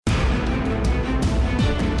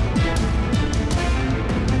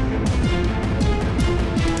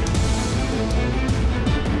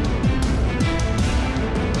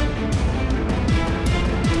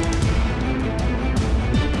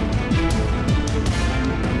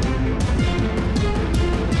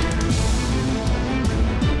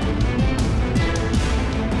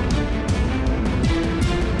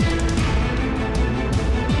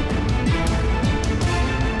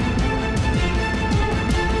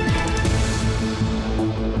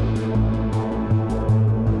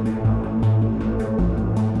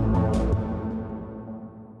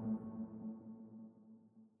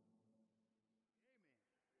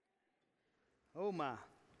my.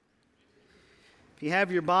 If you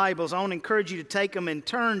have your Bibles, I want to encourage you to take them and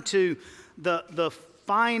turn to the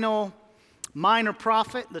final minor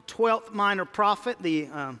prophet, the 12th minor prophet, the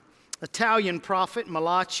Italian prophet,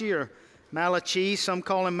 Malachi or Malachi. Some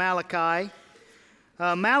call him Malachi.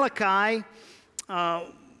 Malachi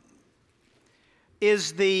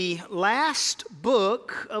is the last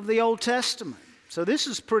book of the Old Testament. So this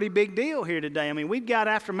is a pretty big deal here today. I mean, we've got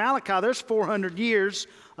after Malachi, there's 400 years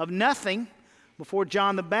of nothing before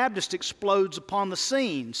John the Baptist explodes upon the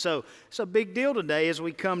scene. So it's a big deal today as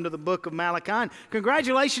we come to the book of Malachi. And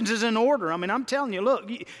congratulations is in order. I mean, I'm telling you, look,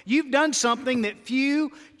 you've done something that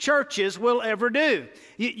few churches will ever do.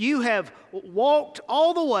 You have walked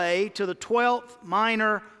all the way to the 12th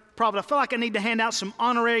minor prophet. I feel like I need to hand out some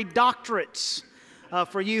honorary doctorates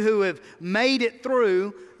for you who have made it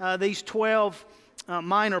through these 12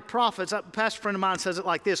 minor prophets. A pastor friend of mine says it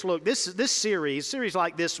like this. Look, this series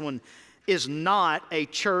like this one is not a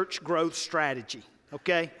church growth strategy,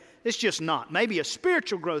 okay? It's just not. Maybe a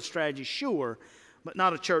spiritual growth strategy, sure, but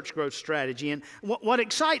not a church growth strategy. And what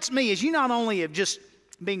excites me is you not only have just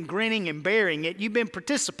been grinning and bearing it, you've been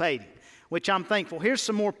participating, which I'm thankful. Here's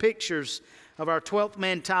some more pictures of our 12th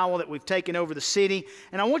man towel that we've taken over the city.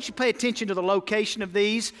 And I want you to pay attention to the location of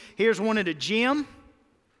these. Here's one at a gym.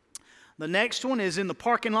 The next one is in the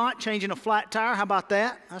parking lot changing a flat tire. How about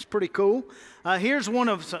that? That's pretty cool. Here's one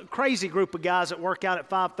of a crazy group of guys that work out at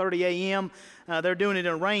 5:30 a.m. They're doing it in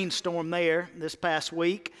a rainstorm there this past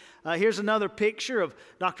week. Here's another picture of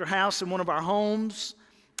Dr. House in one of our homes,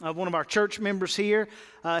 of one of our church members here.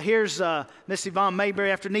 Here's Miss Yvonne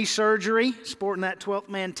Mayberry after knee surgery, sporting that 12th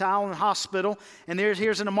man towel in the hospital. And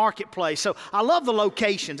here's in a marketplace. So I love the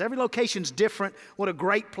locations. Every location's different. What a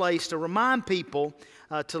great place to remind people,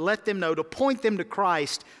 to let them know, to point them to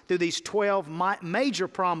Christ through these 12 major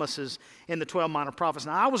promises in the 12 minor prophets.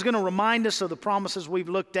 Now, I was going to remind us of the promises we've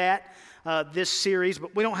looked at this series,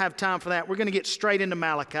 but we don't have time for that. We're going to get straight into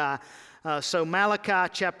Malachi. So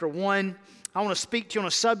Malachi chapter 1. I want to speak to you on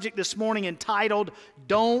a subject this morning entitled,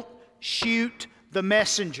 Don't Shoot the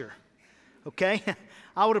Messenger. Okay?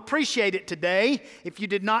 I would appreciate it today if you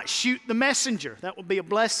did not shoot the messenger. That would be a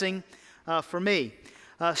blessing for me.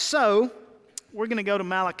 So, we're going to go to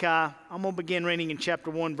Malachi. I'm going to begin reading in chapter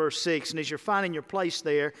 1, verse 6. And as you're finding your place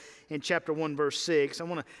there in chapter 1, verse 6, I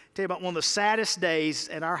want to tell you about one of the saddest days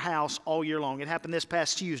at our house all year long. It happened this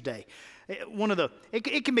past Tuesday.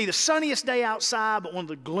 It can be the sunniest day outside, but one of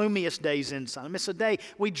the gloomiest days inside. I mean, it's a day,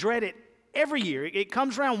 we dread it every year. It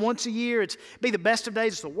comes around once a year. It's be the best of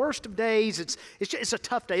days. It's the worst of days. It's a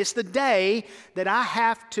tough day. It's the day that I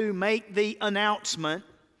have to make the announcement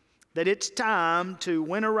that it's time to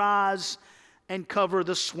winterize and cover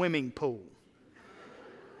the swimming pool.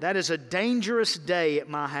 That is a dangerous day at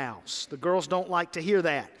my house. The girls don't like to hear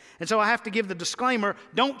that. And so I have to give the disclaimer,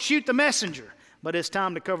 don't shoot the messenger, but it's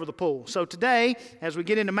time to cover the pool. So today, as we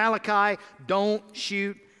get into Malachi, don't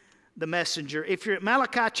shoot the messenger. If you're at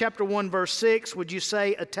Malachi chapter 1, verse 6, would you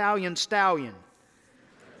say Italian stallion?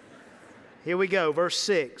 Here we go, verse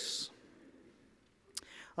 6.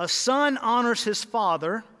 A son honors his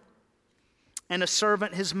father, and a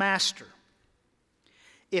servant his master.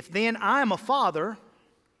 If then I am a father,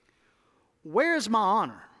 where is my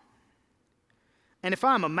honor? And if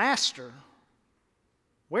I am a master,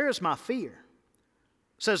 where is my fear?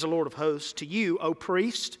 Says the Lord of hosts, to you, O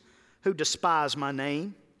priest, who despise my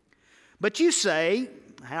name. But you say,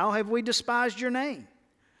 how have we despised your name?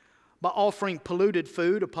 By offering polluted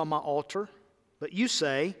food upon my altar. But you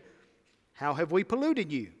say, how have we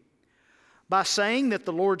polluted you? By saying that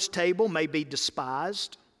the Lord's table may be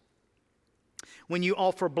despised. When you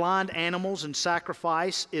offer blind animals in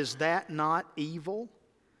sacrifice, is that not evil?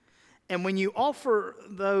 And when you offer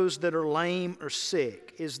those that are lame or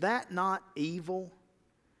sick, is that not evil?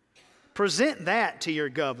 Present that to your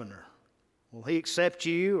governor. Will he accept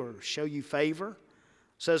you or show you favor?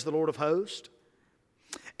 Says the Lord of hosts.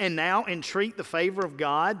 And now entreat the favor of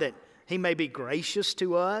God that he may be gracious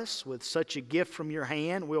to us with such a gift from your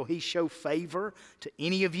hand. Will he show favor to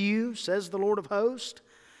any of you? Says the Lord of hosts.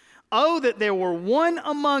 Oh, that there were one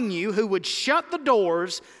among you who would shut the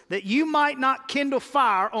doors, that you might not kindle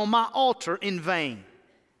fire on my altar in vain.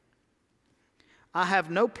 I have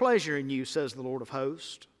no pleasure in you, says the Lord of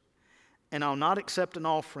hosts, and I'll not accept an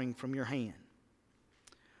offering from your hand.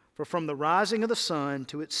 For from the rising of the sun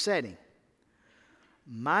to its setting,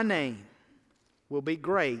 my name will be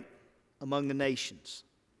great among the nations.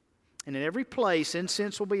 And in every place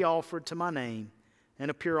incense will be offered to my name, and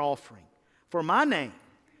a pure offering. For my name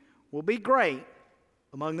will be great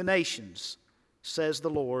among the nations, says the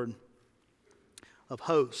Lord of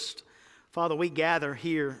hosts. Father, we gather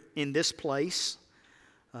here in this place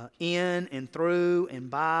in and through and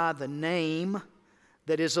by the name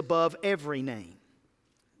that is above every name,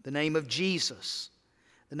 the name of Jesus,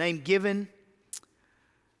 the name given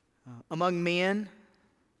among men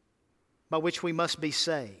by which we must be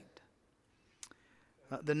saved.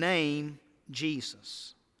 The name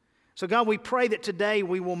Jesus. So God, we pray that today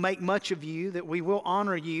we will make much of you, that we will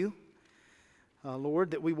honor you,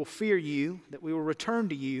 Lord, that we will fear you, that we will return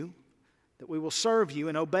to you, that we will serve you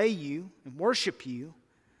and obey you and worship you,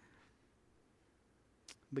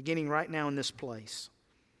 beginning right now in this place.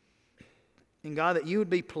 And God, that you would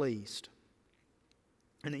be pleased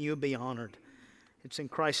and that you would be honored. It's in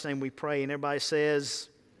Christ's name we pray. And everybody says,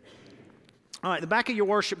 all right, the back of your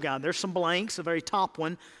worship guide, there's some blanks, the very top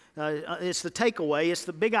one. It's the takeaway. It's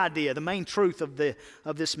the big idea, the main truth of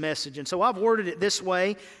this message. And so I've worded it this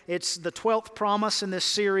way. It's the 12th promise in this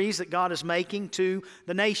series that God is making to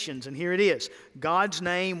the nations. And here it is. God's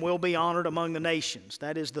name will be honored among the nations.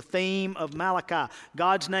 That is the theme of Malachi.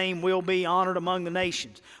 God's name will be honored among the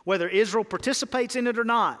nations. Whether Israel participates in it or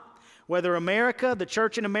not, whether America, the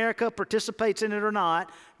church in America, participates in it or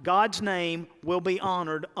not, God's name will be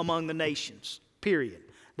honored among the nations. Period.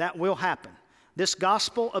 That will happen. This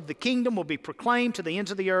gospel of the kingdom will be proclaimed to the ends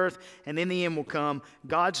of the earth, and in the end will come,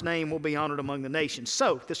 God's name will be honored among the nations.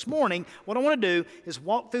 So, this morning, what I want to do is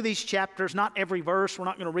walk through these chapters, not every verse, we're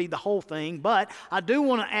not going to read the whole thing, but I do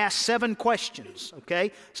want to ask 7 questions,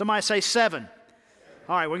 okay? Somebody say 7.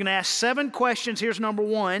 All right, we're going to ask 7 questions. Here's number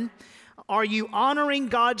 1. Are you honoring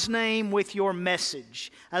God's name with your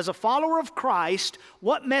message? As a follower of Christ,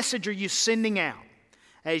 what message are you sending out?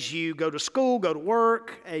 As you go to school, go to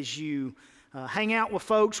work, as you hang out with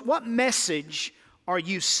folks, what message are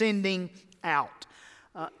you sending out?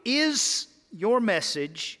 Is your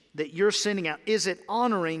message that you're sending out, is it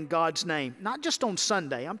honoring God's name? Not just on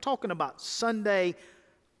Sunday. I'm talking about Sunday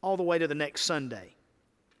all the way to the next Sunday.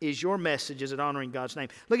 Is your message, is it honoring God's name?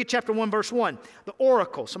 Look at chapter 1, verse 1. The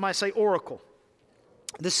oracle. Somebody say oracle.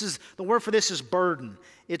 The word for this is burden.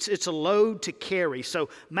 It's a load to carry. So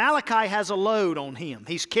Malachi has a load on him.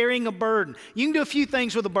 He's carrying a burden. You can do a few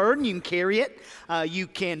things with a burden. You can carry it. You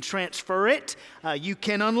can transfer it. You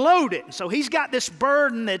can unload it. So he's got this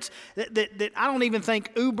burden that I don't even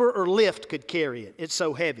think Uber or Lyft could carry it. It's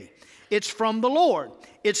so heavy. It's from the Lord.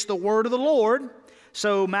 It's the word of the Lord.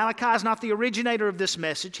 So Malachi is not the originator of this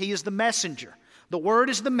message. He is the messenger. The word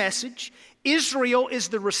is the message. Israel is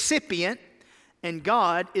the recipient. And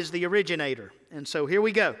God is the originator. And so here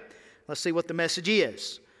we go. Let's see what the message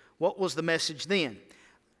is. What was the message then?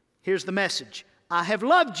 Here's the message. I have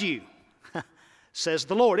loved you, says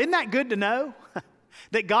the Lord. Isn't that good to know?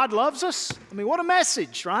 That God loves us? I mean, what a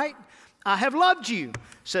message, right? I have loved you,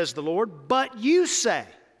 says the Lord. But you say,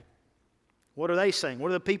 what are they saying? What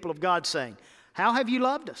are the people of God saying? How have you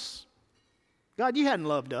loved us? God, you hadn't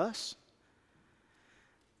loved us.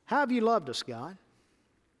 How have you loved us, God?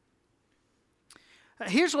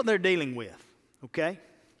 Here's what they're dealing with, okay?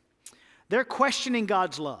 They're questioning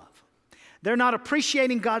God's love. They're not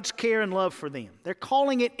appreciating God's care and love for them. They're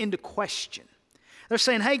calling it into question. They're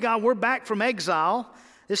saying, hey, God, we're back from exile.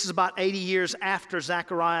 This is about 80 years after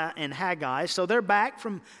Zechariah and Haggai. So they're back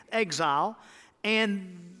from exile.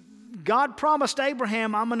 And God promised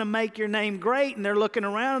Abraham, I'm going to make your name great. And they're looking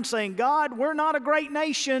around and saying, God, we're not a great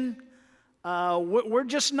nation. We're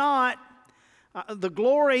just not. The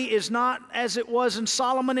glory is not as it was in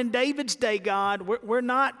Solomon and David's day, God. We're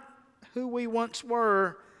not who we once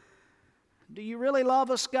were. Do you really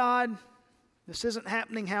love us, God? This isn't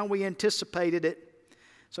happening how we anticipated it.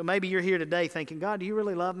 So maybe you're here today thinking, God, do you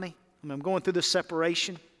really love me? I mean, I'm going through this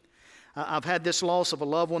separation. I've had this loss of a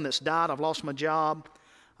loved one that's died. I've lost my job.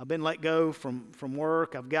 I've been let go from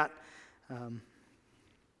work. I've got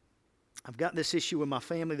this issue with my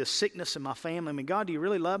family, this sickness in my family. I mean, God, do you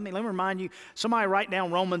really love me? Let me remind you, somebody write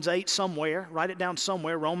down Romans 8 somewhere. Write it down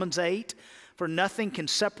somewhere, Romans 8. For nothing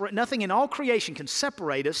in all creation can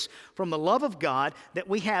separate us from the love of God that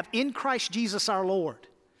we have in Christ Jesus our Lord.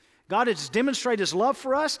 God has demonstrated His love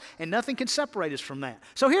for us, and nothing can separate us from that.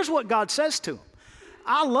 So here's what God says to him.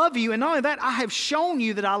 I love you, and not only that, I have shown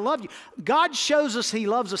you that I love you. God shows us He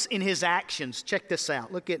loves us in His actions. Check this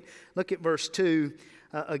out. Look at verse 2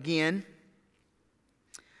 again.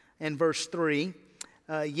 And verse 3,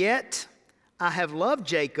 yet I have loved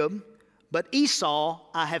Jacob, but Esau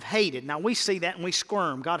I have hated. Now we see that and we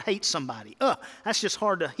squirm. God hates somebody. That's just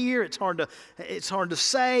hard to hear. It's hard to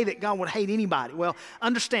say that God would hate anybody. Well,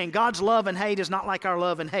 understand, God's love and hate is not like our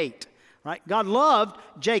love and hate. Right? God loved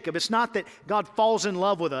Jacob. It's not that God falls in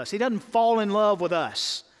love with us. He doesn't fall in love with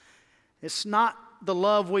us. It's not the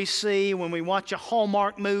love we see when we watch a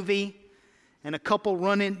Hallmark movie and a couple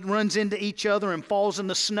runs into each other and falls in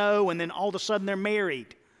the snow, and then all of a sudden they're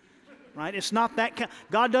married. Right? It's not that kind.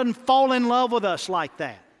 God doesn't fall in love with us like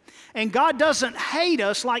that. And God doesn't hate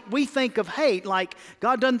us like we think of hate. Like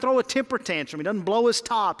God doesn't throw a temper tantrum. He doesn't blow his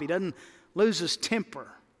top. He doesn't lose his temper.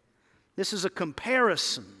 This is a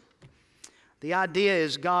comparison. The idea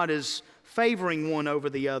is God is favoring one over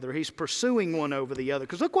the other. He's pursuing one over the other.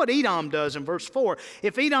 Because look what Edom does in verse 4.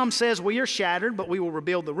 If Edom says, we are shattered, but we will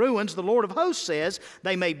rebuild the ruins, the Lord of hosts says,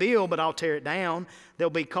 they may build, but I'll tear it down. They'll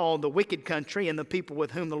be called the wicked country and the people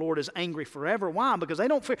with whom the Lord is angry forever. Why? Because they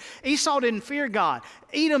don't fear. Esau didn't fear God.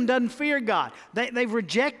 Edom doesn't fear God. They've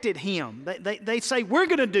rejected him. They say, we're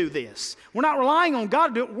going to do this. We're not relying on God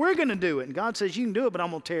to do it. We're going to do it. And God says, you can do it, but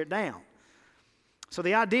I'm going to tear it down. So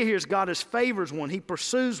the idea here is God favors one. He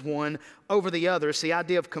pursues one over the other. It's the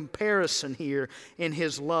idea of comparison here in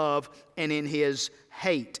his love and in his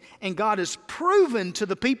hate. And God has proven to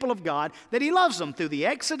the people of God that he loves them through the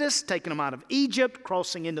Exodus, taking them out of Egypt,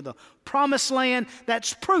 crossing into the promised land.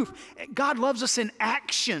 That's proof. God loves us in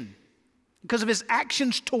action because of his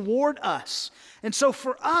actions toward us. And so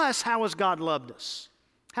for us, how has God loved us?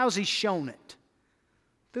 How has he shown it?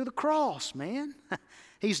 Through the cross, man.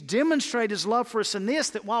 He's demonstrated his love for us in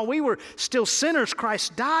this, that while we were still sinners,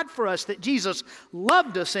 Christ died for us, that Jesus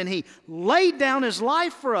loved us and he laid down his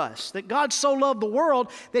life for us, that God so loved the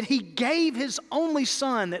world that he gave his only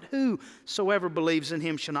Son, that whosoever believes in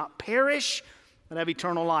him shall not perish, but have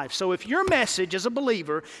eternal life. So if your message as a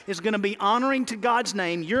believer is going to be honoring to God's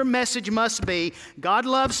name, your message must be, God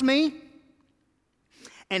loves me,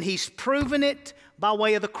 and he's proven it by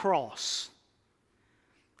way of the cross.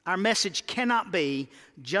 Our message cannot be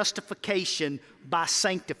justification by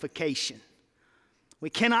sanctification. We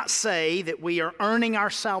cannot say that we are earning our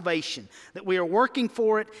salvation, that we are working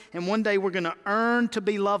for it, and one day we're going to earn to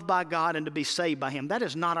be loved by God and to be saved by him. That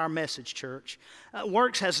is not our message, church.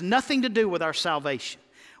 Works has nothing to do with our salvation.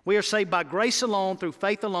 We are saved by grace alone, through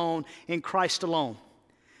faith alone, in Christ alone.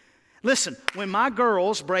 Listen, when my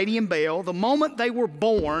girls, Brady and Belle, the moment they were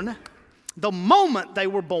born, they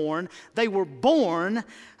were born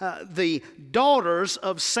the daughters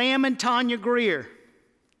of Sam and Tanya Greer.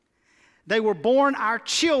 They were born our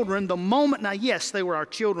children the moment, now yes, they were our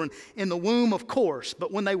children in the womb, of course,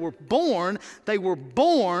 but when they were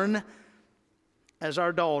born as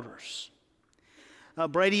our daughters.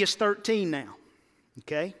 Brady is 13 now,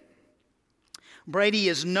 okay? Brady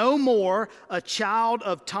is no more a child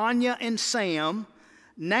of Tanya and Sam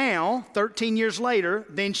now, 13 years later,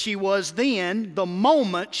 than she was then, the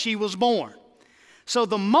moment she was born. So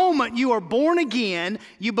the moment you are born again,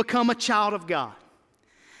 you become a child of God.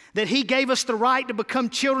 That he gave us the right to become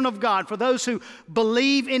children of God. For those who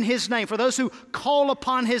believe in his name, for those who call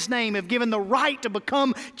upon his name, have given the right to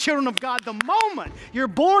become children of God. The moment you're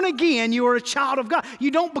born again, you are a child of God.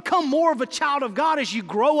 You don't become more of a child of God as you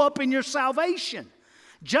grow up in your salvation.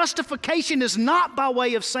 Justification is not by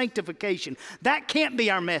way of sanctification. That can't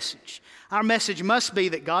be our message. Our message must be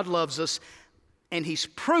that God loves us, and he's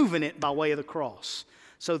proven it by way of the cross.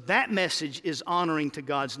 So that message is honoring to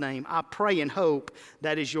God's name. I pray and hope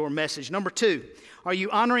that is your message. Number 2, are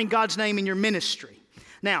you honoring God's name in your ministry?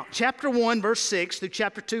 Now, chapter 1, verse 6 through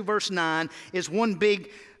chapter 2, verse 9 is one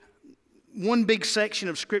big section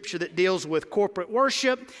of Scripture that deals with corporate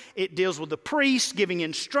worship. It deals with the priest giving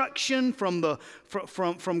instruction from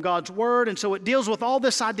God's Word. And so it deals with all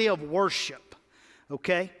this idea of worship,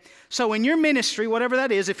 okay? So in your ministry, whatever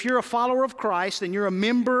that is, if you're a follower of Christ, then you're a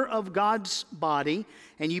member of God's body,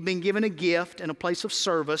 and you've been given a gift and a place of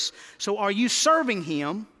service. So are you serving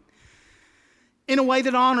him in a way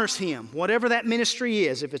that honors him, whatever that ministry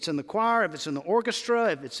is? If it's in the choir, if it's in the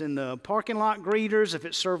orchestra, if it's in the parking lot greeters, if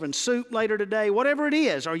it's serving soup later today, whatever it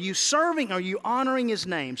is, are you serving, are you honoring his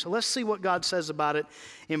name? So let's see what God says about it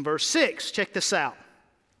in verse 6. Check this out.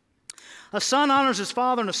 A son honors his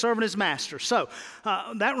father and a servant his master. So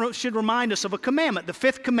that should remind us of a commandment, the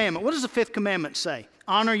 5th commandment. What does the 5th commandment say?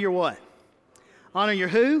 Honor your what? Honor your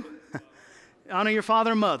who? Honor your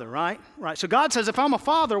father and mother, right? Right. So God says, if I'm a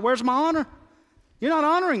father, where's my honor? You're not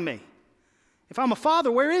honoring me. If I'm a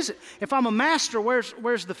father, where is it? If I'm a master,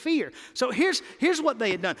 where's the fear? So here's what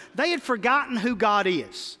they had done. They had forgotten who God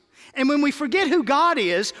is. And when we forget who God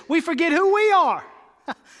is, we forget who we are.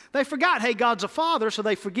 They forgot, hey, God's a father, so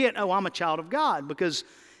they forget, oh, I'm a child of God. Because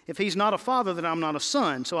if he's not a father, then I'm not a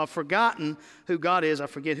son. So I've forgotten who God is. I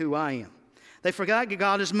forget who I am. They forgot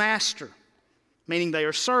God is master, meaning they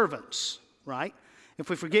are servants, right? If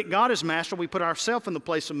we forget God is master, we put ourselves in the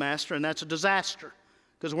place of master, and that's a disaster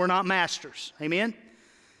because we're not masters. Amen?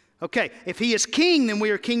 Okay, if he is king, then we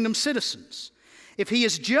are kingdom citizens. If he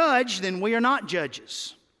is judge, then we are not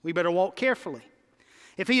judges. We better walk carefully.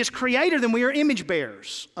 If He is Creator, then we are image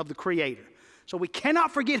bearers of the Creator. So we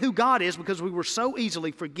cannot forget who God is because we will so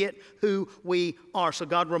easily forget who we are. So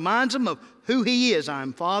God reminds them of who He is. I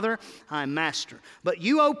am Father, I am Master. But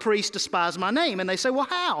you, O priest, despise my name. And they say, well,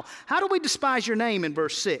 how? How do we despise your name in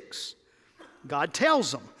verse 6? God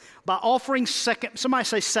tells them by offering somebody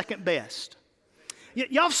say second best.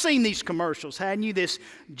 Y'all have seen these commercials, hadn't you? This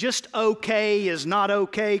just okay is not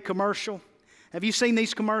okay commercial. Have you seen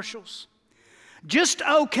these commercials? Just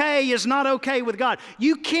okay is not okay with God.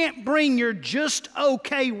 You can't bring your just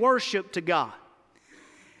okay worship to God.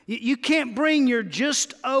 You can't bring your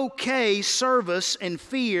just okay service and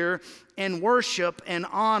fear and worship and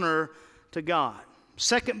honor to God.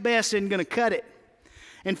 Second best isn't going to cut it.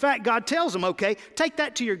 In fact, God tells them, okay, take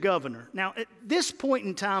that to your governor. Now, at this point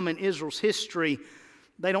in time in Israel's history,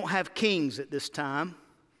 they don't have kings at this time.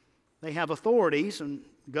 They have authorities, and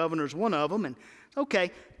governor's one of them. And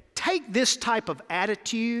okay, take this type of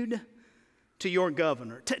attitude to your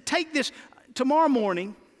governor. Take this. Tomorrow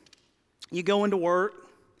morning, you go into work,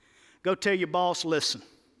 go tell your boss, listen,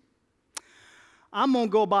 I'm going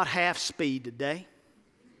to go about half speed today.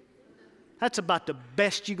 That's about the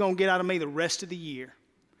best you're going to get out of me the rest of the year.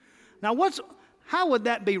 Now, how would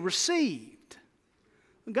that be received?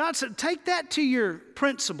 God said, take that to your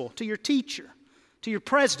principal, to your teacher, to your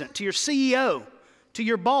president, to your CEO, to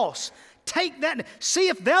your boss. Take that, see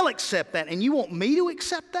if they'll accept that. And you want me to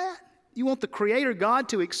accept that? You want the Creator God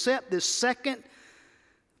to accept this second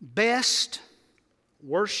best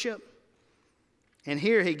worship? And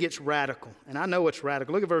here He gets radical. And I know it's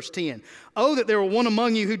radical. Look at verse 10. Oh, that there were one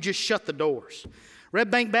among you who just shut the doors. Red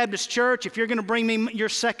Bank Baptist Church, if you're going to bring me your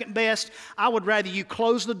second best, I would rather you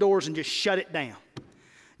close the doors and just shut it down.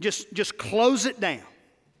 Just close it down.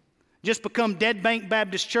 Just become Dead Bank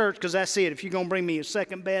Baptist Church, because that's it. If you're going to bring me your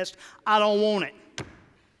second best, I don't want it.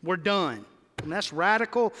 We're done. And that's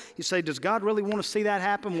radical. You say, does God really want to see that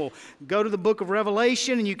happen? Well, go to the book of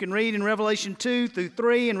Revelation, and you can read in Revelation 2 through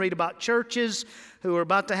 3 and read about churches who are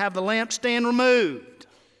about to have the lampstand removed.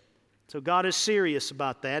 So God is serious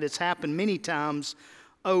about that. It's happened many times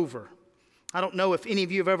over. I don't know if any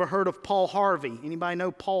of you have ever heard of Paul Harvey. Anybody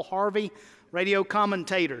know Paul Harvey? Radio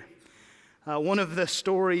commentator. One of the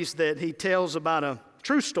stories that he tells about a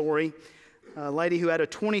true story, a lady who had a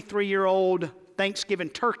 23-year-old Thanksgiving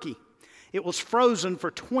turkey. It was frozen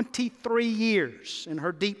for 23 years in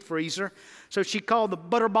her deep freezer, so she called the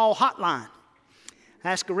Butterball hotline.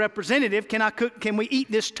 Asked a representative, can we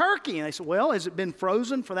eat this turkey? And they said, well, has it been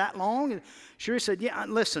frozen for that long? And sure, he said, yeah,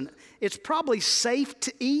 listen, it's probably safe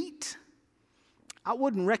to eat. I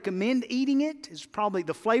wouldn't recommend eating it.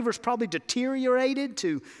 The flavor's probably deteriorated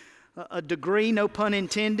to a degree, no pun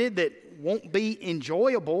intended, that won't be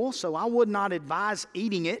enjoyable, so I would not advise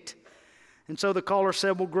eating it. And so the caller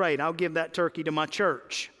said, well, great, I'll give that turkey to my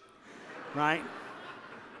church, right?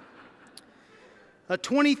 A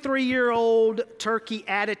 23-year-old turkey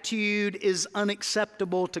attitude is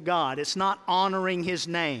unacceptable to God. It's not honoring His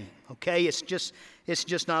name, okay? It's just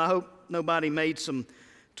not. I hope nobody made some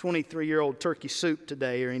 23-year-old turkey soup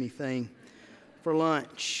today or anything for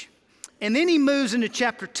lunch. And then he moves into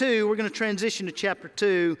chapter 2. We're going to transition to chapter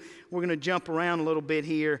 2. We're going to jump around a little bit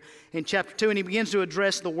here in chapter 2. And he begins to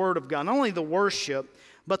address the Word of God. Not only the worship,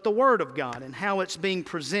 but the Word of God and how it's being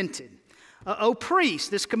presented. O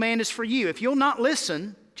priest, this command is for you. If you'll not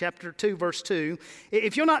listen, chapter 2, verse 2,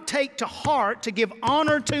 if you'll not take to heart to give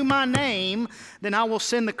honor to my name, then I will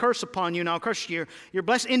send the curse upon you, and I'll curse you. You're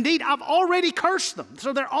blessed. Indeed, I've already cursed them.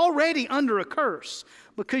 So they're already under a curse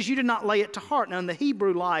because you did not lay it to heart. Now, in the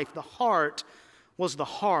Hebrew life, the heart was the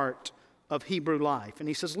heart of Hebrew life. And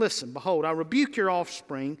he says, listen, behold, I rebuke your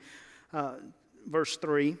offspring, verse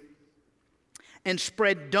 3, and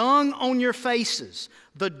spread dung on your faces,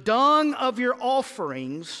 the dung of your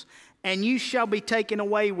offerings, and you shall be taken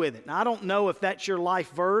away with it. Now, I don't know if that's your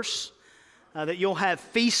life verse, that you'll have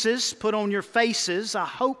feces put on your faces. I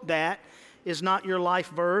hope that is not your life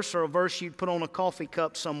verse or a verse you'd put on a coffee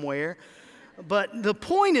cup somewhere. But the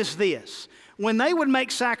point is this. When they would make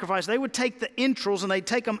sacrifice, they would take the entrails and they'd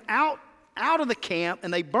take them out of the camp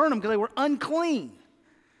and they burn them because they were unclean.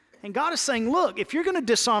 And God is saying, look, if you're going to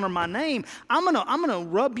dishonor my name, I'm going to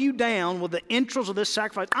rub you down with the entrails of this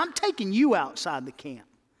sacrifice. I'm taking you outside the camp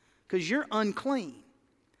because you're unclean.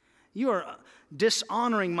 You are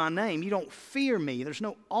dishonoring my name. You don't fear me. There's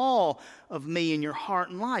no awe of me in your heart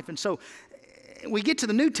and life. And so we get to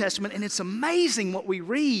the New Testament, and it's amazing what we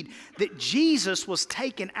read, that Jesus was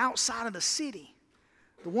taken outside of the city,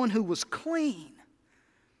 the one who was clean.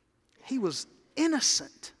 He was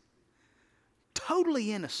innocent,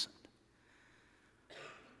 totally innocent,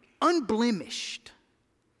 unblemished,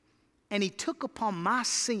 and he took upon my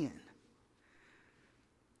sin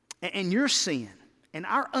and your sin and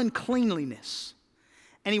our uncleanliness.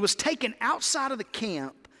 And he was taken outside of the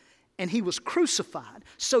camp and he was crucified.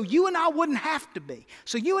 So you and I wouldn't have to be.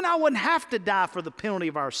 So you and I wouldn't have to die for the penalty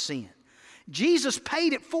of our sin. Jesus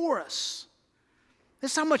paid it for us.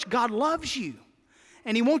 That's how much God loves you.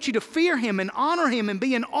 And he wants you to fear him and honor him and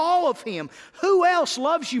be in awe of him. Who else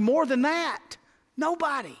loves you more than that?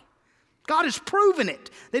 Nobody. God has proven it,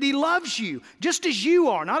 that he loves you just as you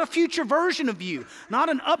are, not a future version of you, not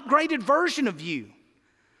an upgraded version of you,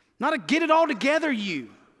 not a get it all together you,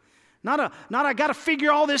 not I got to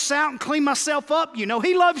figure all this out and clean myself up you. No,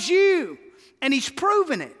 he loves you, and he's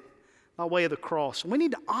proven it by way of the cross. We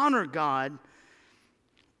need to honor God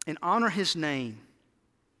and honor his name,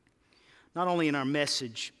 not only in our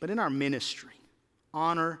message, but in our ministry.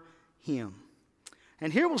 Honor him.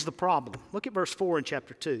 And here was the problem. Look at verse 4 in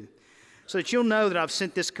chapter 2. So that you'll know that I've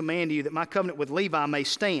sent this command to you, that my covenant with Levi may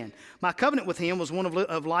stand. My covenant with him was one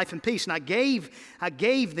of life and peace, and I gave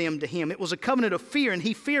them to him. It was a covenant of fear, and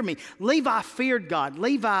he feared me. Levi feared God.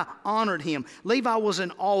 Levi honored him. Levi was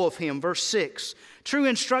in awe of him. Verse 6. True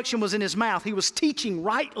instruction was in his mouth. He was teaching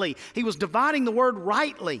rightly. He was dividing the word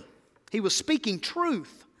rightly. He was speaking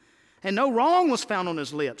truth. And no wrong was found on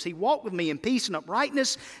his lips. He walked with me in peace and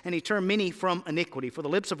uprightness, and he turned many from iniquity. For the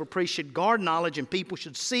lips of a priest should guard knowledge, and people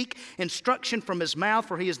should seek instruction from his mouth,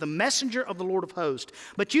 for he is the messenger of the Lord of hosts.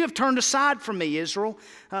 But you have turned aside from me, Israel.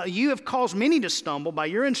 You have caused many to stumble by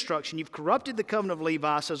your instruction. You've corrupted the covenant of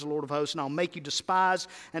Levi, says the Lord of hosts, and I'll make you despised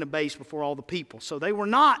and abased before all the people. So they were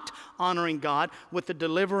not honoring God with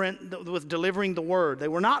delivering the word. They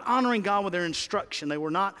were not honoring God with their instruction. They were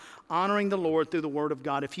not honoring the Lord through the word of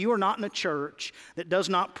God. If you are not in a church that does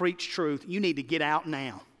not preach truth, you need to get out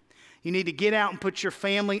now. You need to get out and put your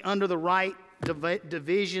family under the right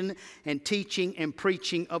division and teaching and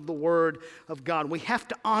preaching of the word of God. We have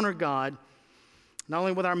to honor God, not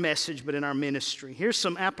only with our message, but in our ministry. Here's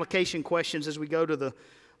some application questions as we go to the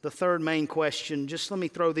third main question. Just let me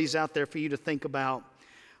throw these out there for you to think about.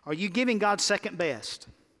 Are you giving God second best?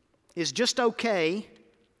 Is just okay?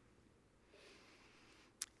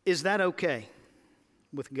 Is that okay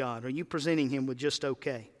with God? Are you presenting him with just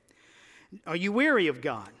okay? Are you weary of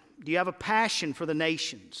God? Do you have a passion for the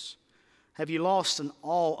nations? Have you lost an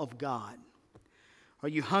awe of God? Are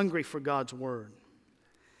you hungry for God's word?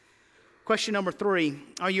 Question number 3,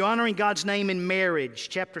 are you honoring God's name in marriage?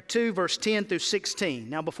 Chapter 2, verse 10 through 16.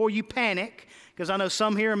 Now, before you panic, because I know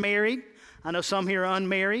some here are married, I know some here are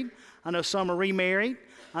unmarried, I know some are remarried,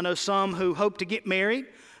 I know some who hope to get married,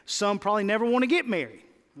 some probably never want to get married.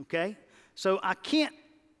 Okay? So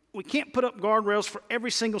we can't put up guardrails for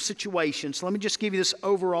every single situation. So let me just give you this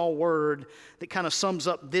overall word that kind of sums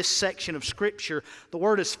up this section of Scripture. The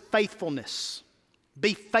word is faithfulness.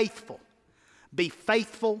 Be faithful. Be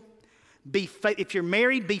faithful. If you're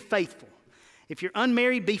married, be faithful. If you're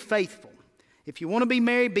unmarried, be faithful. If you want to be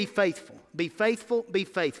married, be faithful. Be faithful, be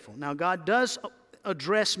faithful. Now, God does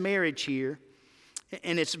address marriage here,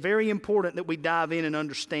 and it's very important that we dive in and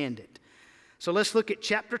understand it. So let's look at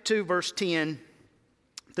chapter 2, verse 10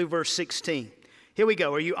 through verse 16. Here we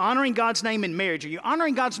go. Are you honoring God's name in marriage? Are you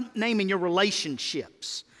honoring God's name in your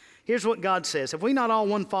relationships? Here's what God says. Have we not all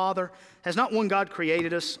one Father? Has not one God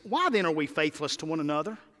created us? Why then are we faithless to one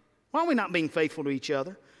another? Why are we not being faithful to each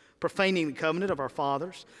other, profaning the covenant of our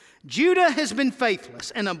fathers? Judah has been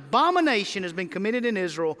faithless. An abomination has been committed in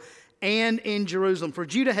Israel and in Jerusalem. For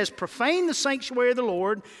Judah has profaned the sanctuary of the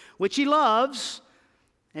Lord, which he loves,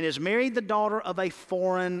 and has married the daughter of a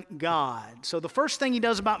foreign god. So the first thing he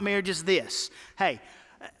does about marriage is this. Hey,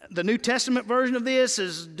 the New Testament version of this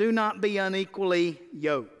is do not be unequally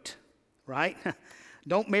yoked, right?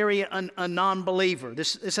 Don't marry a non-believer.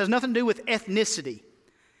 This has nothing to do with ethnicity.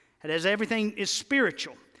 It has everything is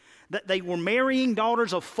spiritual. That they were marrying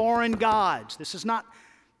daughters of foreign gods. This is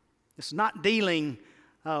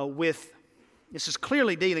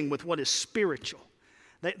clearly dealing with what is spiritual.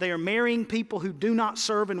 They are marrying people who do not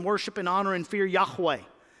serve and worship and honor and fear Yahweh.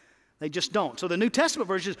 They just don't. So the New Testament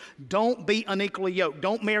version is don't be unequally yoked.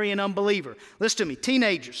 Don't marry an unbeliever. Listen to me.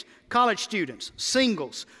 Teenagers, college students,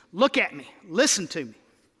 singles, look at me. Listen to me.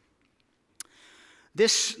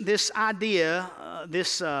 This idea,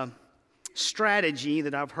 this strategy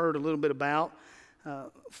that I've heard a little bit about,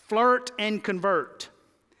 flirt and convert.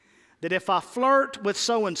 That if I flirt with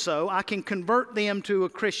so-and-so, I can convert them to a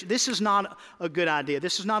Christian. This is not a good idea.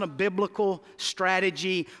 This is not a biblical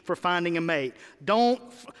strategy for finding a mate. Don't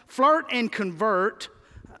flirt and convert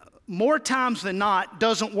more times than not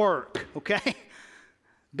doesn't work, okay?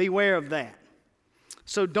 Beware of that.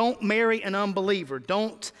 So don't marry an unbeliever.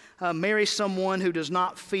 Don't marry someone who does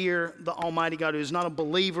not fear the Almighty God, who is not a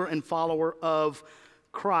believer and follower of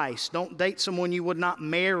Christ. Don't date someone you would not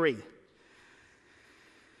marry.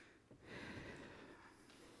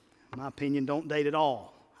 In my opinion, don't date at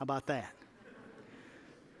all. How about that?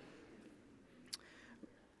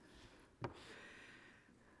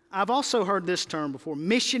 I've also heard this term before,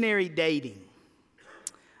 missionary dating.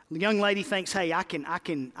 The young lady thinks, hey, I can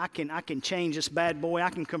change this bad boy. I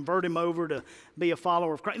can convert him over to be a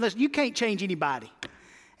follower of Christ. Listen, you can't change anybody.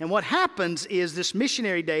 And what happens is this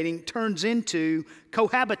missionary dating turns into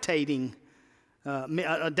cohabitating.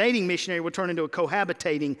 A dating missionary will turn into a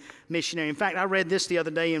cohabitating missionary. In fact, I read this the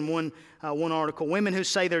other day in one article. Women who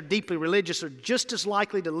say they're deeply religious are just as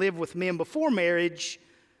likely to live with men before marriage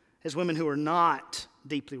as women who are not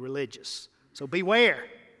deeply religious. So beware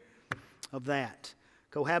of that.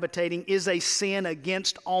 Cohabitating is a sin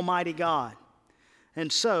against Almighty God.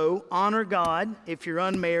 And so, honor God if you're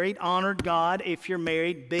unmarried. Honor God if you're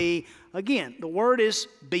married. Again, the word is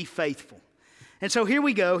be faithful. And so here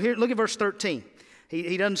we go. Here, look at verse 13.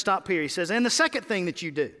 He doesn't stop here. He says, and the second thing that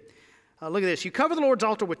you do. Look at this. You cover the Lord's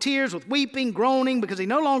altar with tears, with weeping, groaning, because he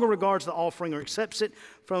no longer regards the offering or accepts it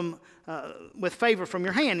with favor from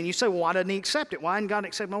your hand. And you say, well, why doesn't he accept it? Why didn't God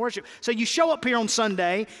accept my worship? So you show up here on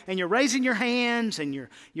Sunday, and you're raising your hands, and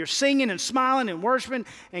you're singing and smiling and worshiping,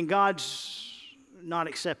 and God's not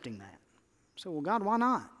accepting that. So, well, God, why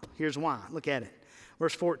not? Here's why. Look at it.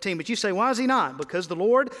 Verse 14, but you say, why is he not? Because the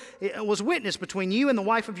Lord was witness between you and the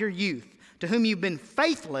wife of your youth, to whom you've been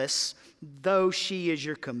faithless, though she is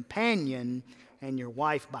your companion and your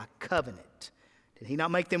wife by covenant. Did he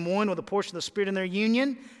not make them one with a portion of the Spirit in their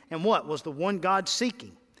union? And what was the one God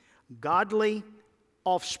seeking? Godly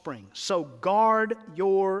offspring. So guard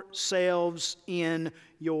yourselves in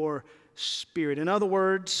your spirit. In other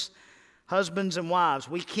words, husbands and wives,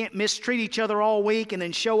 we can't mistreat each other all week and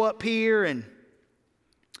then show up here and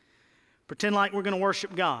pretend like we're going to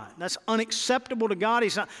worship God. That's unacceptable to God.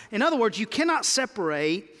 He's not. In other words, you cannot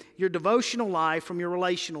separate your devotional life from your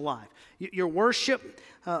relational life. Your worship,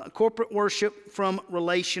 corporate worship from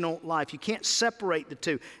relational life. You can't separate the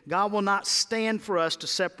two. God will not stand for us to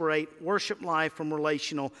separate worship life from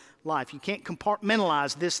relational life. You can't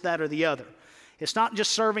compartmentalize this, that, or the other. It's not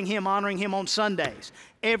just serving Him, honoring Him on Sundays.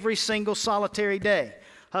 Every single solitary day.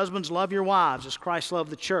 Husbands, love your wives as Christ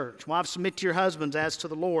loved the church. Wives, submit to your husbands as to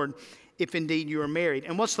the Lord, if indeed you are married.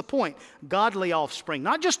 And what's the point? Godly offspring.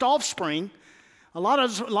 Not just offspring. A lot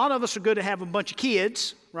of us are good to have a bunch of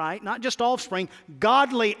kids, right? Not just offspring.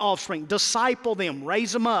 Godly offspring. Disciple them.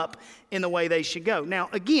 Raise them up in the way they should go. Now,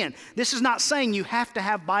 again, this is not saying you have to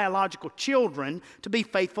have biological children to be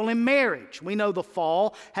faithful in marriage. We know the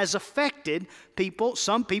fall has affected people.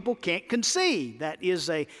 Some people can't conceive.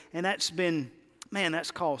 And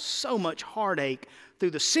that's caused so much heartache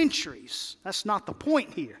through the centuries. That's not the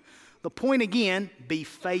point here. The point again, be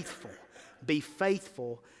faithful. Be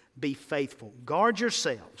faithful. Be faithful. Guard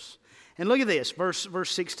yourselves. And look at this,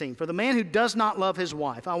 verse 16. For the man who does not love his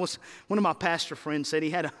wife. One of my pastor friends said he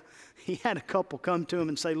had a couple come to him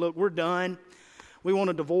and say, look, we're done. We want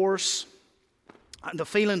a divorce. The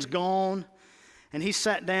feeling's gone. And he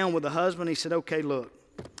sat down with the husband. He said, okay, look,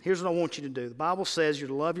 here's what I want you to do. The Bible says you're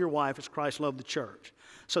to love your wife as Christ loved the church.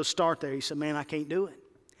 So start there. He said, man, I can't do it.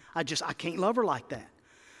 I can't love her like that.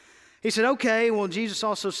 He said, okay, well, Jesus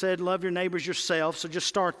also said, love your neighbors yourself, so just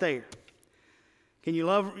start there. Can you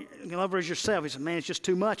love her as yourself? He said, man, it's just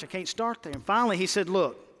too much. I can't start there. And finally, he said,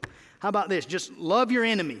 look, how about this? Just love your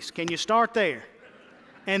enemies. Can you start there?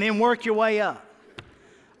 And then work your way up.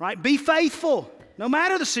 Right? Be faithful. No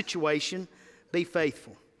matter the situation, be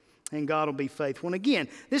faithful. And God will be faithful. And again,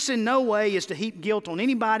 this in no way is to heap guilt on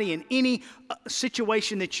anybody in any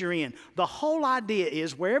situation that you're in. The whole idea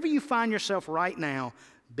is wherever you find yourself right now,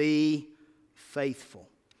 be faithful.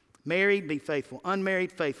 Married, be faithful.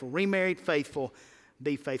 Unmarried, faithful. Remarried, faithful.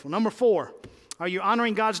 Be faithful. Number 4, are you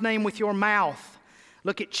honoring God's name with your mouth?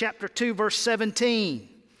 Look at chapter 2, verse 17.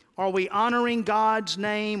 Are we honoring God's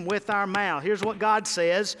name with our mouth? Here's what God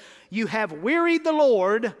says. You have wearied the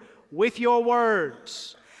Lord with your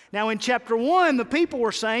words. Now in chapter 1, the people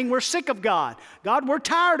were saying, we're sick of God. God, we're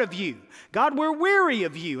tired of you. God, we're weary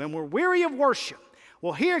of you, and we're weary of worship.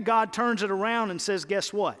 Well, here God turns it around and says,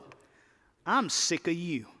 guess what? I'm sick of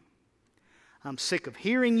you. I'm sick of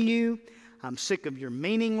hearing you. I'm sick of your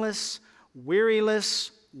meaningless, weariless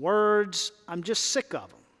words. I'm just sick of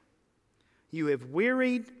them. You have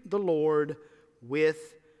wearied the Lord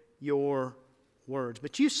with your words.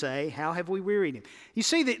 But you say, how have we wearied him? You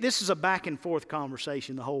see, that this is a back and forth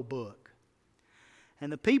conversation, the whole book.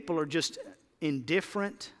 And the people are just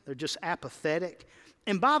indifferent. They're just apathetic.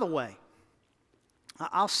 And by the way,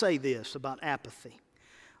 I'll say this about apathy.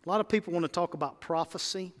 A lot of people want to talk about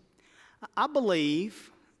prophecy. I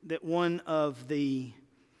believe that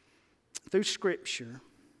through Scripture,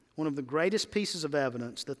 one of the greatest pieces of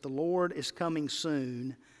evidence that the Lord is coming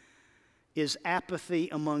soon is apathy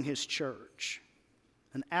among His church,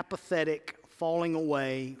 an apathetic falling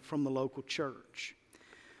away from the local church.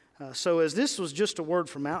 So as this was just a word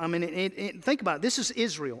from out, think about it. This is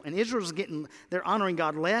Israel, and Israel's they're honoring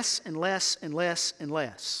God less and less and less and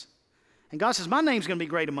less. And God says, my name's going to be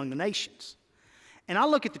great among the nations. And I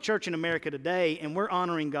look at the church in America today, and we're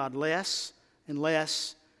honoring God less and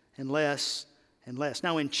less and less and less.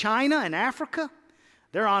 Now in China and Africa,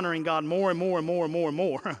 they're honoring God more and more and more and more and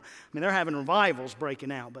more. I mean, they're having revivals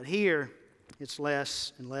breaking out. But here, it's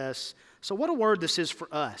less and less. So what a word this is for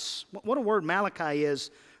us. What a word Malachi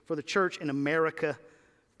is for the church in America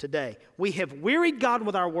today. We have wearied God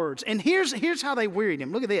with our words. And here's how they wearied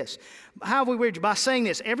Him. Look at this. How have we wearied you? By saying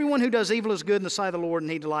this, everyone who does evil is good in the sight of the Lord,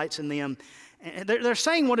 and He delights in them. And they're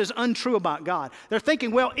saying what is untrue about God. They're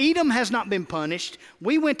thinking, well, Edom has not been punished.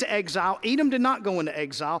 We went to exile. Edom did not go into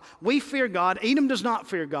exile. We fear God. Edom does not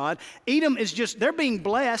fear God. Edom is just, they're being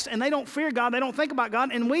blessed, and they don't fear God. They don't think about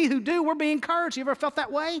God. And we who do, we're being cursed. You ever felt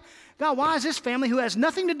that way? God, why is this family who has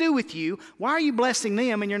nothing to do with you, why are you blessing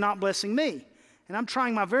them and you're not blessing me? And I'm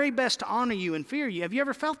trying my very best to honor you and fear you. Have you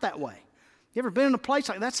ever felt that way? You ever been in a place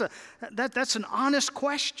like that? That's an honest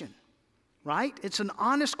question. Right? It's an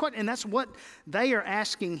honest question, and that's what they are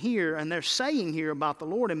asking here, and they're saying here about the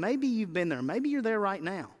Lord, and maybe you've been there. Maybe you're there right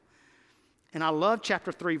now. And I love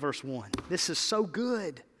chapter 3, verse 1. This is so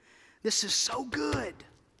good. This is so good.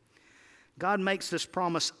 God makes this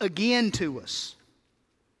promise again to us.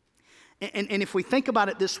 And if we think about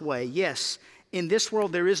it this way, yes, in this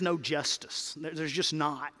world there is no justice. There's just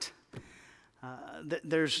not.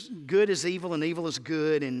 There's good is evil and evil is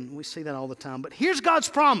good, and we see that all the time. But here's God's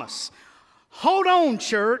promise. Hold on,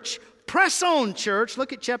 church. Press on, church.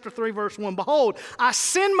 Look at chapter 3, verse 1. Behold, I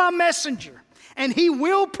send my messenger, and he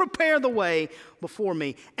will prepare the way before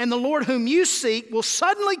me. And the Lord whom you seek will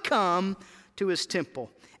suddenly come to his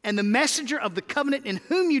temple. And the messenger of the covenant in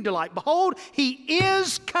whom you delight, behold, he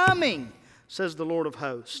is coming, says the Lord of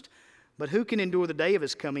hosts. But who can endure the day of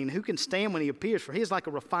his coming? And who can stand when he appears? For he is like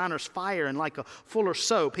a refiner's fire and like a fuller's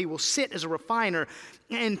soap. He will sit as a refiner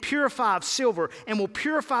and purify of silver and will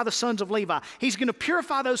purify the sons of Levi. He's going to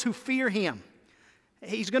purify those who fear him.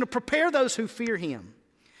 He's going to prepare those who fear him.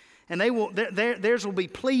 And theirs will be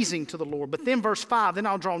pleasing to the Lord. But then verse 5, then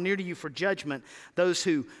I'll draw near to you for judgment those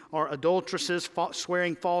who are adulteresses,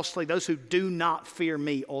 swearing falsely, those who do not fear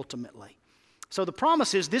me ultimately. So the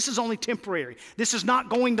promise is this is only temporary. This is not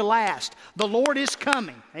going to last. The Lord is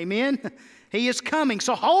coming. Amen? He is coming.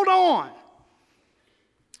 So hold on.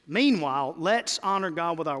 Meanwhile, let's honor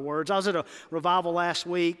God with our words. I was at a revival last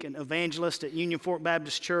week, an evangelist at Union Fork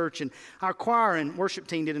Baptist Church, and our choir and worship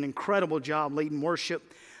team did an incredible job leading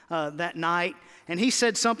worship that night. And he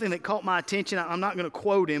said something that caught my attention. I'm not going to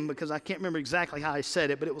quote him because I can't remember exactly how he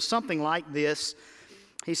said it, but it was something like this.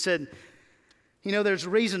 He said, you know, there's a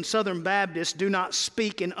reason Southern Baptists do not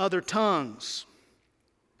speak in other tongues,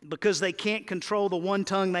 because they can't control the one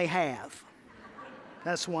tongue they have.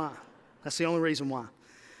 That's why. That's the only reason why.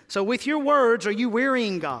 So with your words, are you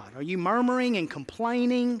wearying God? Are you murmuring and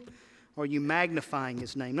complaining? Or are you magnifying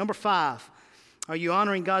his name? Number 5, are you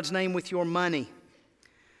honoring God's name with your money?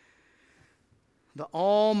 The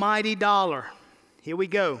almighty dollar. Here we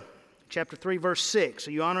go. Chapter 3, verse 6.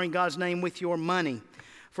 Are you honoring God's name with your money?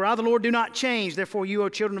 For I, the Lord, do not change. Therefore, you, O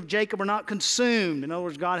children of Jacob, are not consumed. In other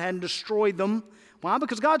words, God hadn't destroyed them. Why?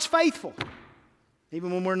 Because God's faithful.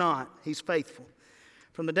 Even when we're not, he's faithful.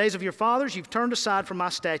 From the days of your fathers, you've turned aside from my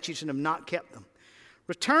statutes and have not kept them.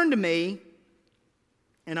 Return to me,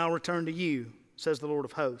 and I'll return to you, says the Lord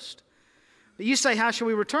of hosts. But you say, how shall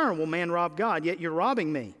we return? Well, man robbed God, yet you're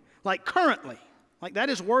robbing me. Like currently. Like that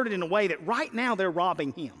is worded in a way that right now they're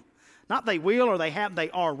robbing him. Not they will or they have, they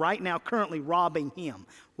are right now currently robbing him.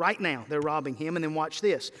 Right now they're robbing him. And then watch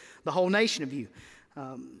this. The whole nation of you,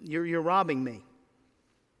 you're robbing me.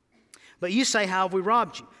 But you say, how have we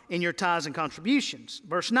robbed you? In your tithes and contributions.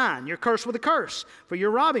 Verse 9, you're cursed with a curse, for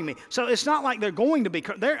you're robbing me. So it's not like they're going to be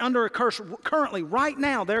cursed. They're under a curse currently. Right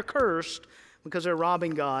now they're cursed because they're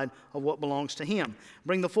robbing God of what belongs to him.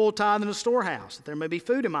 Bring the full tithe in the storehouse, that there may be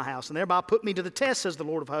food in my house, and thereby put me to the test, says the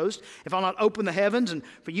Lord of hosts, if I'll not open the heavens and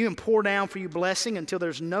for you and pour down for you blessing until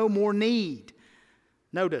there's no more need.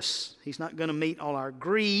 Notice, he's not going to meet all our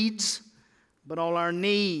greeds, but all our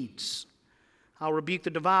needs. I'll rebuke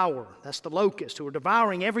the devourer, that's the locust, who are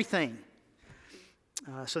devouring everything.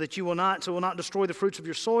 so that you will not destroy the fruits of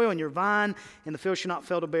your soil, and your vine and the field shall not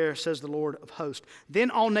fail to bear, says the Lord of hosts.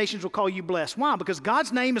 Then all nations will call you blessed. Why? Because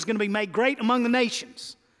God's name is going to be made great among the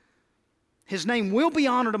nations. His name will be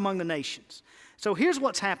honored among the nations. So here's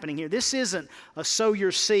what's happening here. This isn't a sow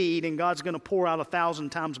your seed and God's going to pour out 1,000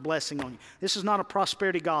 times blessing on you. This is not a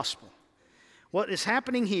prosperity gospel. What is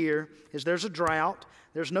happening here is there's a drought,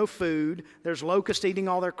 there's no food, there's locusts eating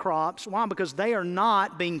all their crops. Why? Because they are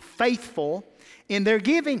not being faithful in their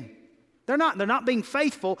giving. They're not being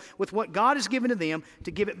faithful with what God has given to them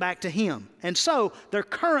to give it back to Him. And so they're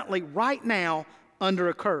currently right now under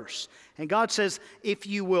a curse. And God says, if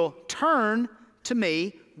you will turn to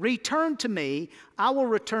me, return to me, I will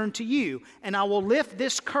return to you, and I will lift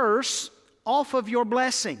this curse off of your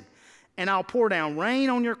blessing. And I'll pour down rain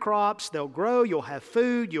on your crops, they'll grow, you'll have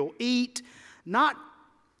food, you'll eat, not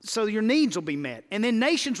so your needs will be met. And then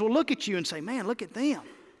nations will look at you and say, man, look at them.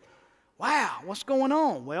 Wow, what's going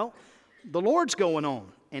on? Well, the Lord's going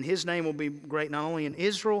on, and His name will be great not only in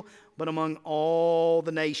Israel, but among all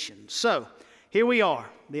the nations. So, here we are,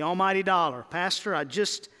 the almighty dollar. Pastor, I'm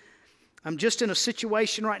just in a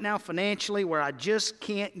situation right now financially where I just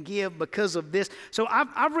can't give because of this. So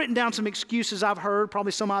I've written down some excuses I've heard,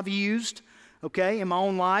 probably some I've used, okay, in my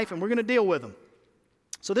own life, and we're going to deal with them.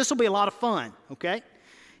 So this will be a lot of fun, okay?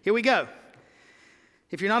 Here we go.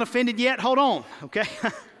 If you're not offended yet, hold on, okay?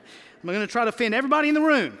 I'm going to try to offend everybody in the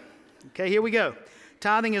room. Okay, here we go.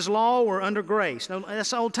 Tithing is law, we're under grace. No,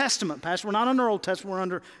 that's Old Testament, Pastor. We're not under Old Testament, we're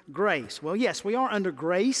under grace. Well, yes, we are under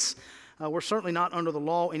grace. We're certainly not under the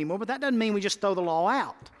law anymore, but that doesn't mean we just throw the law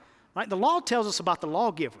out. Right? The law tells us about the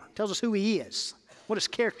lawgiver, tells us who he is, what his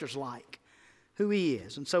character's like, who he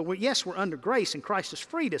is. And so, we're under grace, and Christ has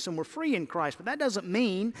freed us, and we're free in Christ, but that doesn't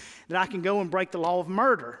mean that I can go and break the law of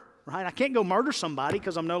murder. Right? I can't go murder somebody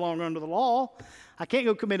because I'm no longer under the law. I can't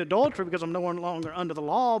go commit adultery because I'm no longer under the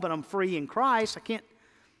law, but I'm free in Christ. I can't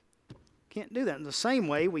do that. In the same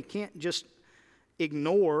way, we can't just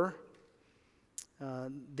ignore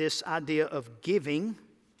this idea of giving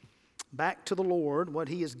back to the Lord what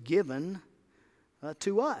He has given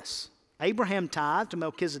to us. Abraham tithed to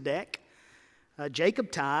Melchizedek.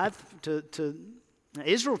 Jacob tithed to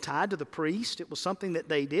Israel tithed to the priest. It was something that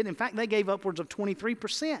they did. In fact, they gave upwards of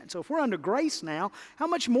 23%. So if we're under grace now, how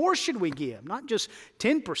much more should we give? Not just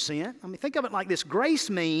 10%. I mean, think of it like this. Grace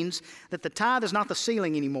means that the tithe is not the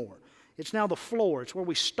ceiling anymore. It's now the floor. It's where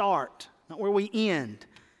we start, not where we end.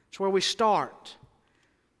 It's where we start.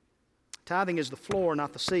 Tithing is the floor,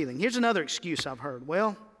 not the ceiling. Here's another excuse I've heard.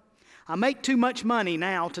 Well, I make too much money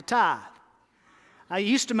now to tithe. I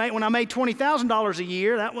used to make, when I made $20,000 a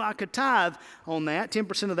year, I could tithe on that.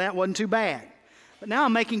 10% of that wasn't too bad. But now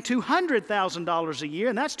I'm making $200,000 a year,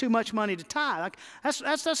 and that's too much money to tithe. That's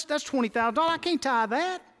 $20,000. I can't tithe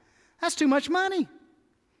that. That's too much money.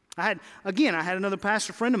 I had another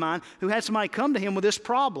pastor friend of mine who had somebody come to him with this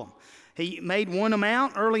problem. He made one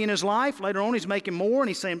amount early in his life. Later on, he's making more, and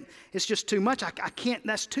he's saying, it's just too much. I can't,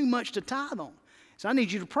 that's too much to tithe on. So I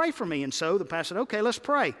need you to pray for me. And so the pastor said, okay, let's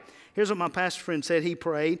pray. Here's what my pastor friend said. He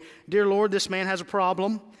prayed, dear Lord, this man has a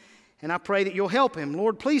problem, and I pray that you'll help him.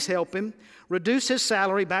 Lord, please help him. Reduce his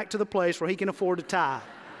salary back to the place where he can afford to tithe.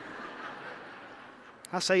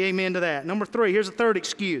 I say amen to that. Number 3, here's a third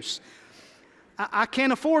excuse. I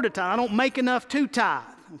can't afford to tithe. I don't make enough to tithe.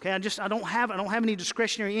 Okay, I don't have any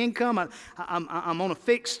discretionary income. I'm on a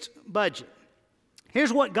fixed budget.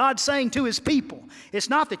 Here's what God's saying to His people. It's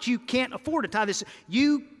not that you can't afford to tithe. It's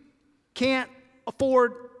you can't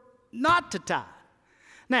afford not to tithe.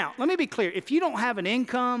 Now, let me be clear. If you don't have an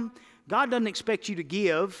income, God doesn't expect you to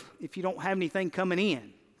give if you don't have anything coming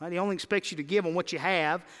in. Right? He only expects you to give on what you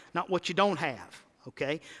have, not what you don't have.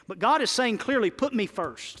 Okay? But God is saying clearly, put me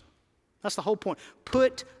first. That's the whole point.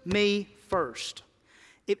 Put me first.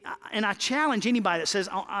 And I challenge anybody that says,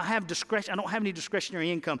 I don't have any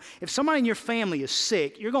discretionary income. If somebody in your family is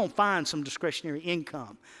sick, you're going to find some discretionary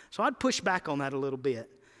income. So I'd push back on that a little bit.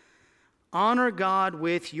 Honor God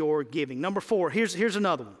with your giving. Number 4, here's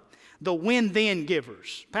another one. The when-then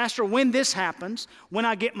givers. Pastor, when this happens, when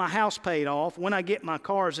I get my house paid off, when I get my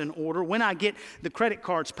cars in order, when I get the credit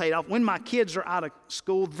cards paid off, when my kids are out of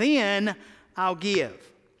school, then I'll give.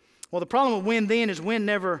 Well, the problem with when then is when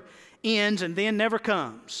never ends and then never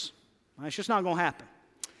comes. It's just not going to happen.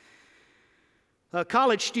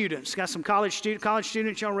 College students. Got some college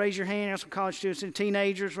students. Y'all raise your hand. Got some college students and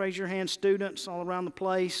teenagers. Raise your hand. Students all around the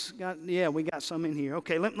place. We got some in here.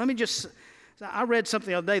 Okay, let me just... I read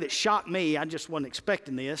something the other day that shocked me. I just wasn't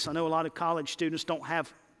expecting this. I know a lot of college students don't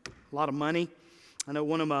have a lot of money. I know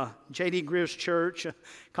one of my J.D. Greer's church, a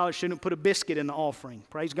college student put a biscuit in the offering.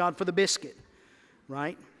 Praise God for the biscuit,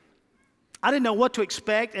 right? I didn't know what to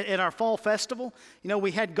expect at our fall festival. You know,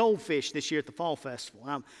 we had goldfish this year at the fall festival.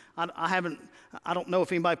 I don't know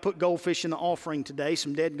if anybody put goldfish in the offering today,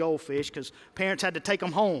 some dead goldfish, because parents had to take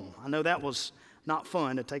them home. I know that was not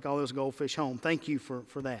fun to take all those goldfish home. Thank you for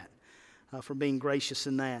that, for being gracious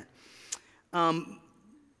in that.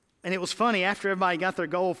 And it was funny, after everybody got their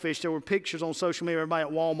goldfish, there were pictures on social media of everybody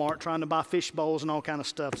at Walmart trying to buy fish bowls and all kind of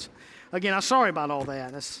stuff. So, again, I'm sorry about all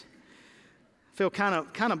that. I feel kind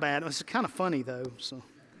of bad. It's kind of funny, though. So,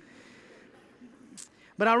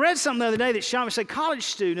 but I read something the other day that shocked me. It said college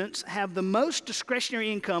students have the most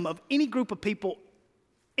discretionary income of any group of people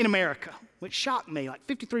in America, which shocked me, like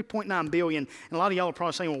 $53.9 billion. And a lot of y'all are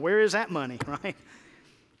probably saying, well, where is that money, right?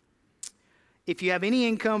 If you have any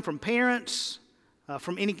income from parents,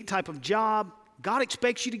 from any type of job, God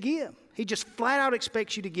expects you to give. He just flat out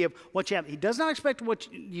expects you to give what you have. He does not expect what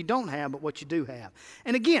you don't have, but what you do have.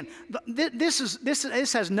 And again, this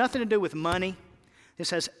has nothing to do with money. This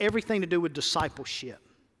has everything to do with discipleship.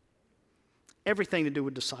 Everything to do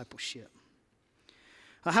with discipleship.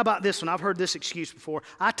 How about this one? I've heard this excuse before.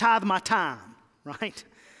 I tithe my time, right?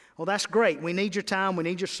 Well, that's great. We need your time. We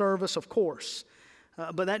need your service, of course.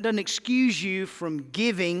 But that doesn't excuse you from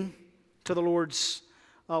giving to the Lord's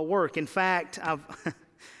work. In fact,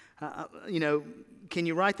 can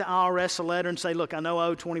you write the IRS a letter and say, look, I know I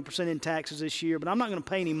owe 20% in taxes this year, but I'm not going to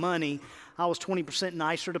pay any money. I was 20%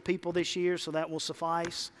 nicer to people this year, so that will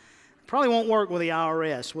suffice. Probably won't work with the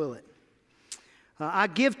IRS, will it? I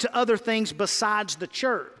give to other things besides the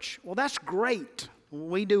church. Well, that's great.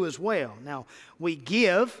 We do as well. Now, we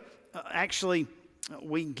give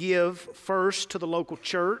first to the local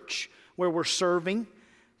church where we're serving,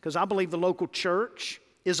 because I believe the local church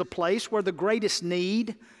is a place where the greatest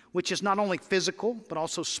need, which is not only physical but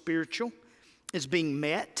also spiritual, is being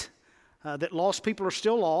met, that lost people are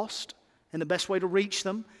still lost, and the best way to reach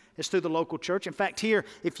them is through the local church. In fact, here,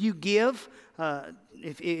 if you give,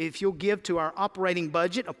 if you'll give to our operating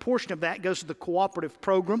budget, a portion of that goes to the cooperative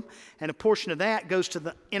program, and a portion of that goes to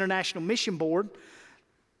the International Mission Board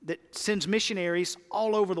that sends missionaries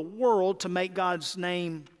all over the world to make God's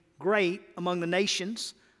name great among the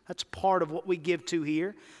nations. That's part of what we give to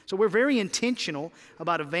here. So we're very intentional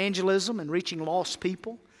about evangelism and reaching lost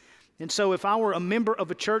people. And so if I were a member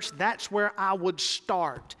of a church, that's where I would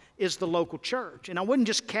start, is the local church. And I wouldn't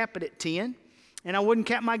just cap it at 10, and I wouldn't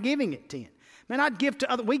cap my giving at 10. Man,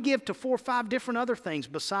 we give to 4 or 5 different other things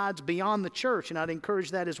besides beyond the church, and I'd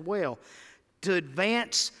encourage that as well, to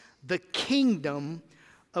advance the kingdom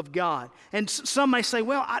of God. And some may say,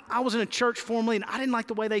 well, I was in a church formerly, and I didn't like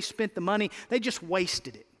the way they spent the money. They just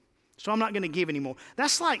wasted it. So I'm not going to give anymore.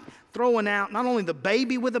 That's like throwing out not only the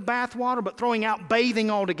baby with the bathwater, but throwing out bathing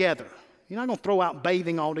altogether. You're not going to throw out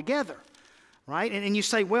bathing altogether, right? And you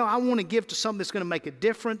say, well, I want to give to something that's going to make a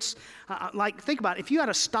difference. Think about it. If you had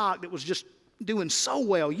a stock that was just doing so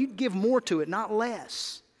well, you'd give more to it, not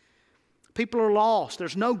less. People are lost.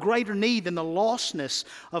 There's no greater need than the lostness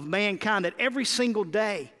of mankind, that every single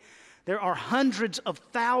day there are hundreds of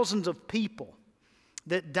thousands of people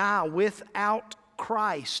that die without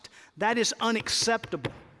Christ. That is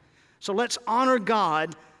unacceptable. So let's honor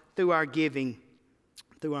God through our giving,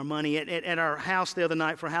 through our money. At our house the other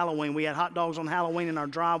night for Halloween, we had hot dogs on Halloween in our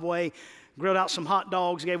driveway, grilled out some hot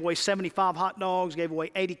dogs, gave away 75 hot dogs, gave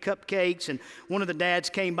away 80 cupcakes, and one of the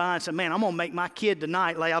dads came by and said, man, I'm going to make my kid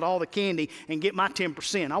tonight lay out all the candy and get my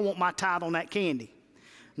 10%. I want my tithe on that candy.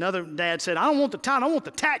 Another dad said, I don't want the tithe, I want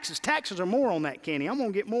the taxes. Taxes are more on that candy. I'm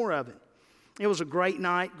going to get more of it. It was a great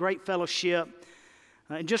night, great fellowship.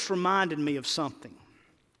 It just reminded me of something.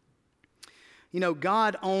 You know,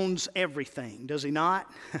 God owns everything, does He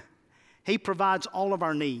not? He provides all of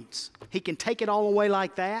our needs. He can take it all away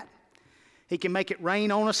like that. He can make it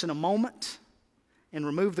rain on us in a moment and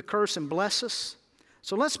remove the curse and bless us.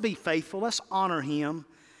 So let's be faithful. Let's honor Him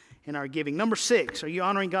in our giving. Number 6, are you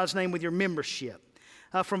honoring God's name with your membership?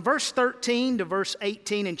 From verse 13 to verse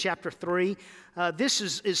 18 in chapter 3, this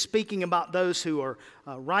is speaking about those who are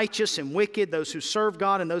righteous and wicked, those who serve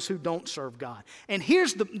God and those who don't serve God. And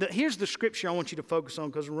here's the scripture I want you to focus on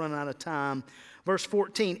because we're running out of time. Verse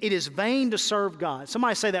 14, it is vain to serve God.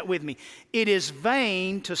 Somebody say that with me. It is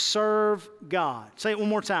vain to serve God. Say it one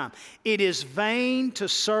more time. It is vain to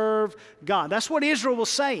serve God. That's what Israel was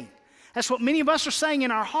saying. That's what many of us are saying in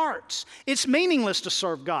our hearts. It's meaningless to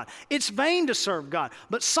serve God. It's vain to serve God.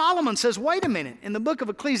 But Solomon says, wait a minute. In the book of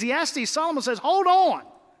Ecclesiastes, Solomon says, hold on.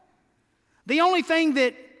 The only thing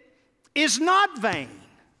that is not vain,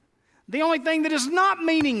 the only thing that is not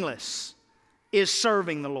meaningless is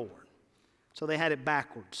serving the Lord. So they had it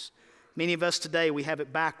backwards. Many of us today, we have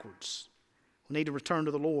it backwards. We need to return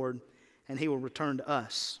to the Lord, and He will return to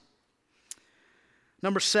us.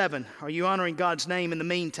 Number 7, are you honoring God's name in the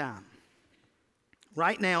meantime?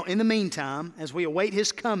 Right now, in the meantime, as we await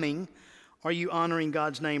His coming, are you honoring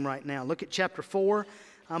God's name right now? Look at chapter 4.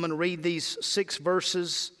 I'm going to read these 6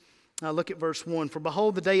 verses. Look at verse 1. For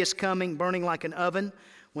behold, the day is coming, burning like an oven,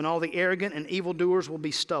 when all the arrogant and evildoers will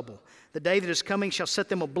be stubble. The day that is coming shall set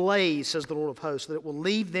them ablaze, says the Lord of hosts, that it will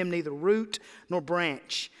leave them neither root nor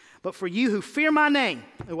branch. But for you who fear my name,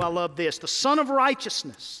 oh, I love this, the Son of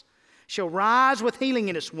Righteousness shall rise with healing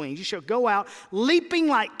in its wings. You shall go out leaping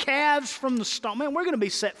like calves from the stall. Man, we're going to be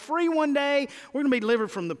set free one day. We're going to be delivered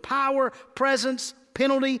from the power, presence,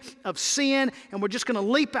 penalty of sin, and we're just going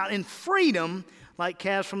to leap out in freedom like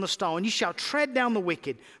calves from the stall. And you shall tread down the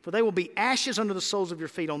wicked, for they will be ashes under the soles of your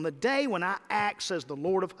feet on the day when I act, says the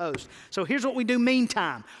Lord of hosts. So here's what we do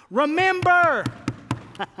meantime. Remember!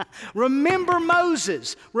 Remember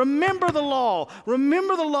Moses. Remember the law.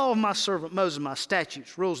 Remember the law of my servant Moses, my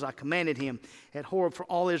statutes, rules I commanded him at Horeb for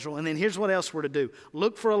all Israel. And then here's what else we're to do.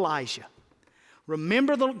 Look for Elijah.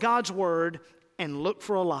 Remember God's word and look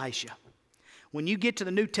for Elijah. When you get to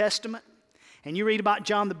the New Testament and you read about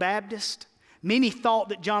John the Baptist, many thought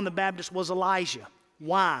that John the Baptist was Elijah.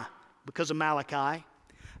 Why? Because of Malachi.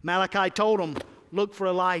 Malachi told them, look for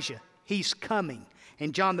Elijah. He's coming.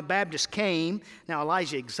 And John the Baptist came. Now,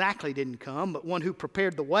 Elijah exactly didn't come, but one who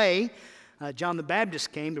prepared the way. John the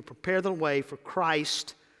Baptist came to prepare the way for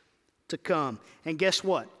Christ to come. And guess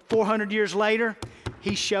what? 400 years later,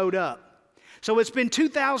 he showed up. So it's been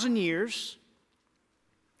 2,000 years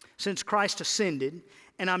since Christ ascended.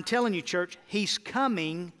 And I'm telling you, church, he's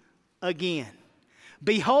coming again.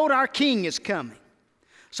 Behold, our King is coming.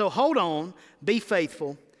 So hold on, be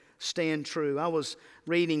faithful, stand true. I was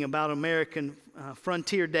reading about American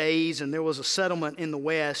frontier days, and there was a settlement in the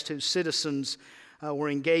West whose citizens were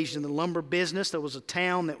engaged in the lumber business. There was a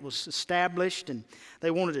town that was established, and they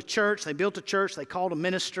wanted a church. They built a church. They called a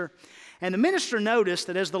minister. And the minister noticed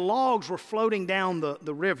that as the logs were floating down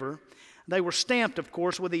the river, they were stamped, of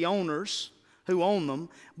course, with the owners who owned them,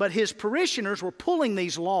 but his parishioners were pulling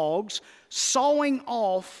these logs, sawing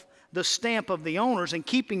off the stamp of the owners and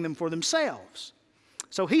keeping them for themselves.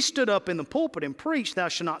 So he stood up in the pulpit and preached, thou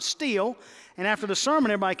shalt not steal. And after the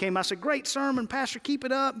sermon, everybody came. I said, great sermon, Pastor, keep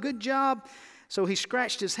it up, good job. So he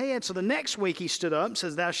scratched his head. So the next week he stood up and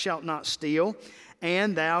says, thou shalt not steal,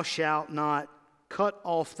 and thou shalt not cut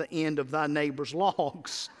off the end of thy neighbor's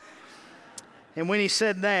logs. And when he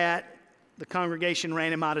said that, the congregation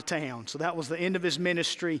ran him out of town. So that was the end of his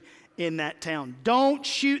ministry in that town. Don't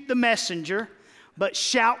shoot the messenger, but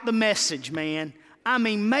shout the message, man. I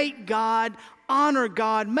mean, make God, honor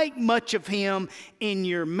God, make much of Him in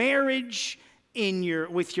your marriage,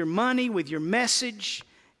 with your money, with your message.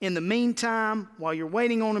 In the meantime, while you're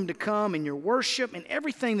waiting on Him to come, in your worship and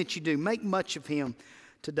everything that you do, make much of Him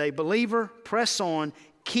today. Believer, press on,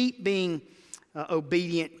 keep being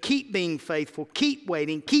obedient, keep being faithful, keep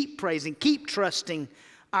waiting, keep praising, keep trusting.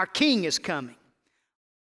 Our King is coming.